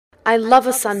I love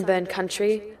a sunburned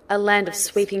country, a land of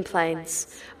sweeping plains,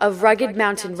 of rugged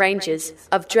mountain ranges,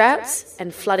 of droughts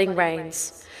and flooding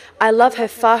rains. I love her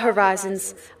far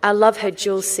horizons, I love her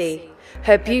jewel sea,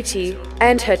 her beauty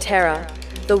and her terror,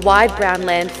 the wide brown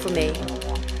land for me.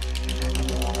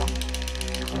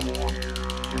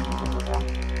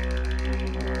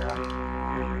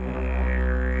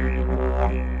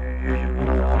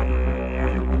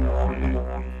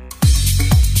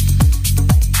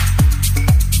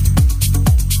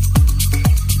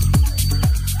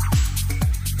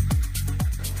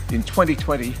 In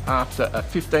 2020, after a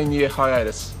 15-year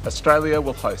hiatus, Australia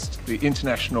will host the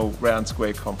International Round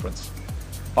Square Conference.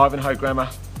 Ivanhoe Grammar,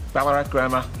 Ballarat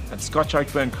Grammar and Scotch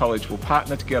Oakburn College will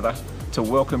partner together to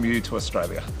welcome you to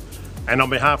Australia. And on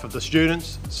behalf of the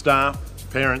students, staff,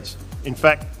 parents, in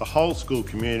fact the whole school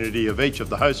community of each of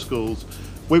the host schools,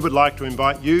 we would like to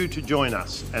invite you to join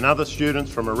us and other students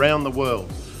from around the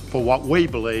world for what we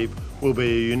believe will be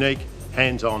a unique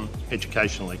hands-on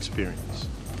educational experience.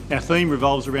 Our theme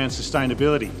revolves around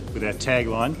sustainability with our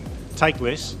tagline, take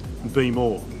less and be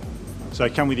more. So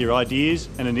come with your ideas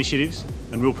and initiatives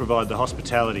and we'll provide the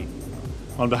hospitality.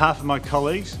 On behalf of my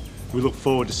colleagues, we look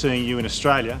forward to seeing you in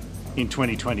Australia in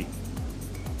 2020.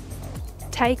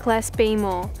 Take less, be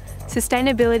more.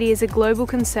 Sustainability is a global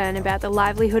concern about the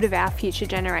livelihood of our future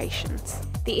generations.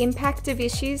 The impact of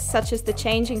issues such as the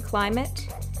changing climate,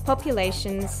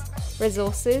 populations,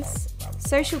 resources,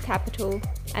 social capital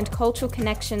and cultural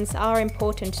connections are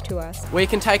important to us. We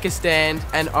can take a stand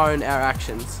and own our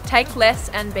actions. Take less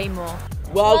and be more.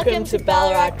 Welcome to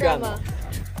Ballarat Grammar.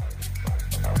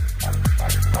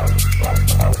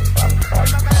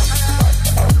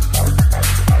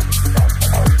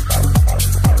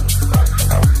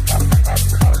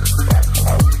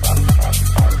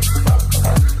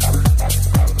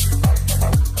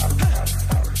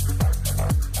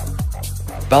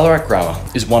 Ballarat Grammar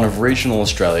is one of regional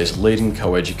Australia's leading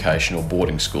co-educational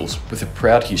boarding schools with a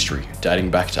proud history dating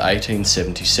back to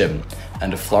 1877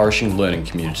 and a flourishing learning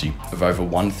community of over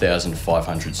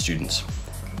 1,500 students.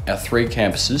 Our three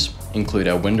campuses include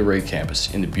our Wendouree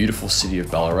campus in the beautiful city of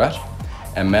Ballarat,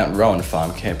 our Mount Rowan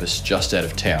Farm campus just out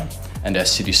of town, and our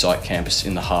City Site campus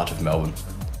in the heart of Melbourne.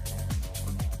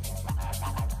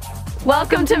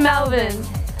 Welcome to Melbourne!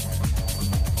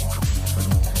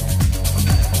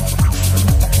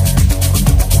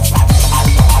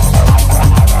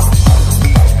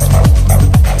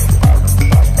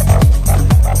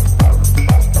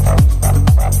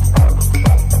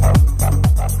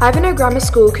 Ivanhoe Grammar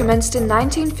School commenced in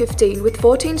 1915 with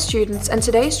 14 students and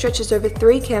today stretches over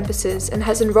 3 campuses and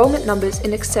has enrolment numbers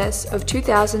in excess of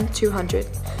 2,200.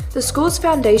 The school's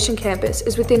foundation campus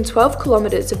is within 12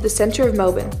 kilometres of the centre of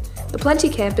Melbourne, the Plenty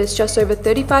campus just over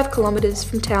 35 kilometres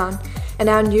from town, and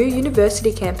our new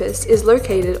university campus is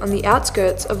located on the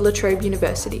outskirts of La Trobe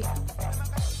University.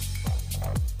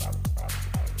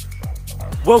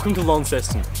 Welcome to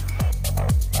Launceston.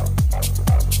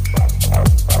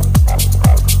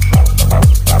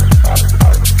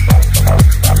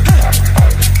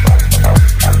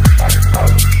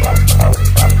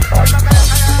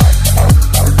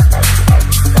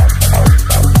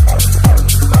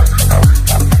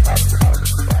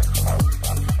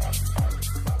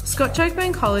 Scotch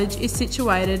Oakburn College is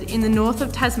situated in the north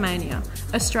of Tasmania,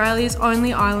 Australia's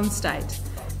only island state.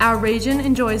 Our region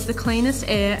enjoys the cleanest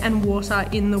air and water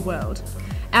in the world.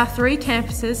 Our 3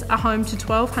 campuses are home to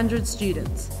 1,200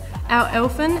 students. Our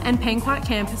Elphin and Penquite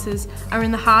campuses are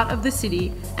in the heart of the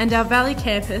city, and our Valley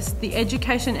campus, the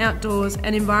Education Outdoors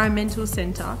and Environmental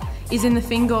Centre, is in the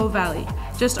Fingal Valley,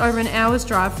 just over an hour's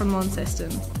drive from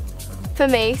Launceston. For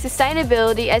me,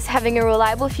 sustainability is having a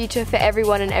reliable future for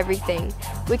everyone and everything.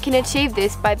 We can achieve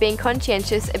this by being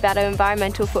conscientious about our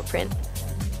environmental footprint.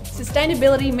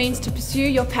 Sustainability means to pursue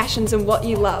your passions and what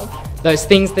you love. Those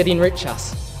things that enrich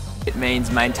us. It means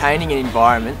maintaining an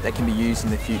environment that can be used in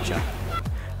the future.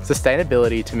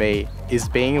 Sustainability to me is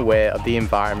being aware of the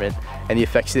environment and the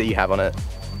effects that you have on it.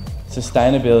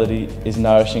 Sustainability is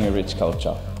nourishing a rich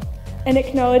culture and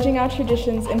acknowledging our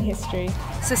traditions and history.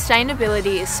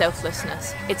 Sustainability is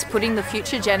selflessness. It's putting the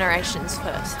future generations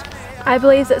first. I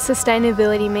believe that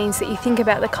sustainability means that you think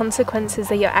about the consequences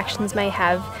that your actions may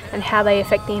have and how they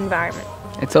affect the environment.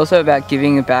 It's also about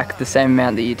giving back the same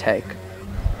amount that you take.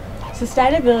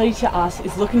 Sustainability to us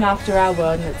is looking after our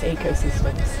world and its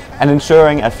ecosystems. And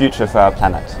ensuring a future for our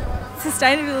planet.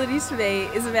 Sustainability to me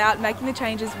is about making the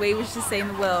changes we wish to see in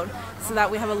the world so that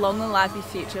we have a long and lively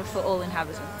future for all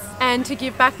inhabitants. And to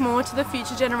give back more to the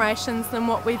future generations than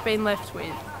what we've been left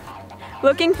with.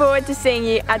 Looking forward to seeing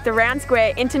you at the Round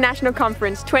Square International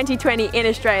Conference 2020 in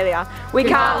Australia. We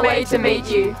can't wait to meet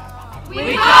you.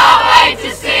 We can't wait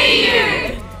to see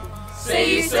you!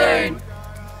 See you soon!